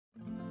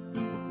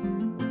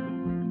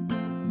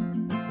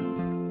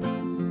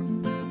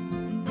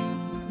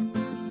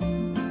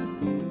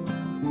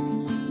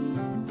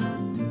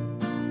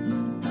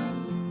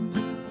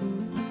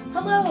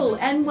Hello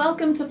and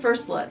welcome to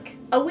First Look,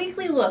 a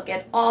weekly look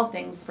at all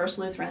things First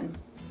Lutheran.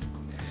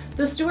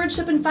 The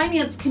Stewardship and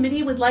Finance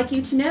Committee would like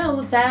you to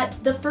know that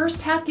the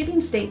first half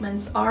giving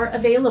statements are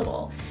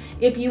available.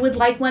 If you would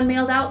like one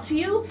mailed out to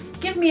you,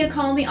 give me a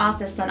call in the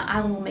office and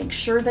I will make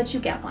sure that you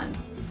get one.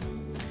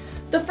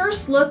 The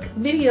First Look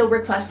video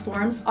request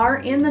forms are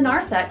in the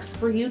narthex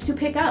for you to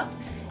pick up.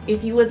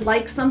 If you would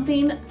like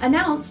something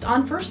announced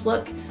on First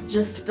Look,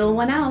 just fill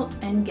one out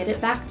and get it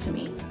back to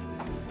me.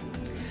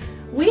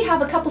 We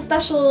have a couple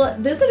special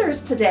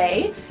visitors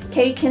today,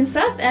 Kay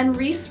Kinseth and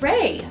Reese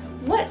Ray.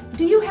 What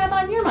do you have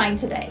on your mind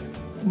today?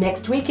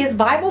 Next week is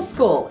Bible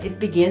school. It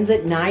begins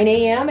at 9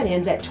 a.m. and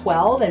ends at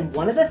 12, and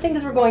one of the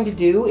things we're going to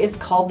do is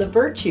called the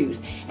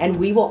Virtues, and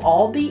we will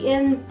all be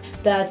in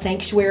the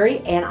sanctuary,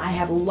 and I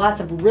have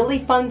lots of really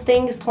fun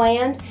things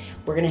planned.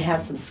 We're going to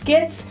have some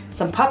skits,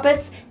 some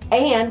puppets,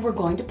 and we're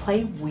going to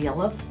play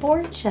Wheel of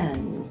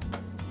Fortune.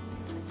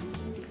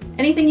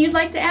 Anything you'd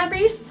like to add,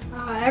 Reese?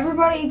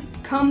 Everybody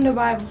come to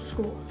Bible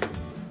school.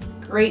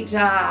 Great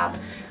job.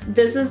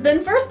 This has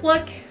been First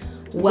Look.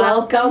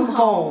 Welcome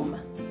home.